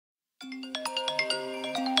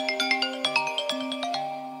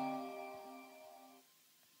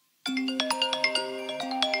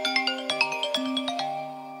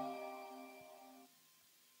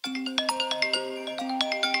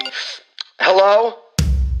Hello?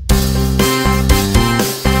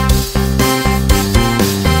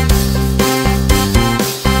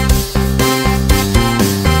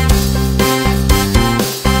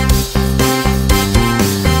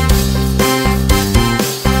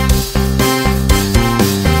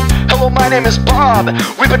 My name is Bob.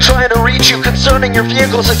 We've been trying to reach you concerning your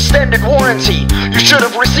vehicle's extended warranty. You should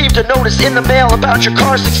have received a notice in the mail about your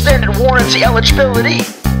car's extended warranty eligibility.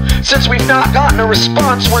 Since we've not gotten a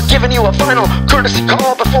response, we're giving you a final courtesy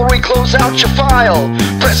call before we close out your file.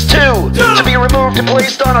 Press 2 to be removed and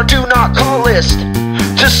placed on our do not call list.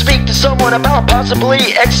 To speak to someone about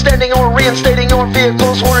possibly extending or reinstating your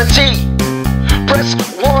vehicle's warranty. Press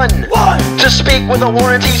 1 to speak with a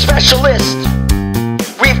warranty specialist.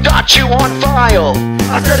 We've got you on file.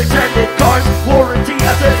 I said extended cars warranty.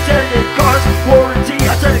 I said extended cars warranty.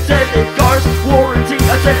 I said extended cars warranty.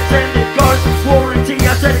 I said extended cars warranty.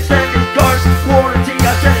 I said extended cars warranty.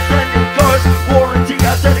 I said extended cars warranty.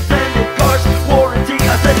 I said extended cars warranty.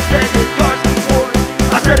 I said extended cars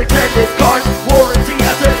warranty.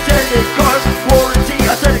 I said extended cars warranty. I said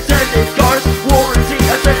extended cars warranty. I said extended cars warranty.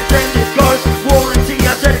 I said extended cars warranty. I said extended cars warranty.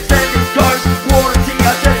 I said extended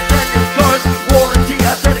cars warranty.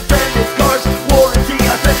 I said extended cars warranty.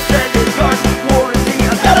 I said extended cars warranty.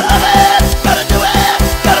 I gotta love it, gotta do it,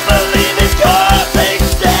 gotta believe it's cars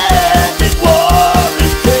extended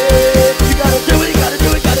warranty. You gotta do it, you gotta do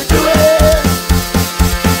it, gotta do it.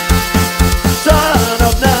 Son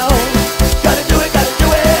of now, gotta do it, gotta do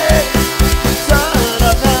it. Son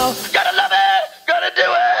of now, gotta love it, gotta do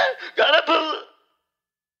it, gotta believe.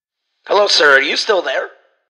 Hello, sir. Are you still there?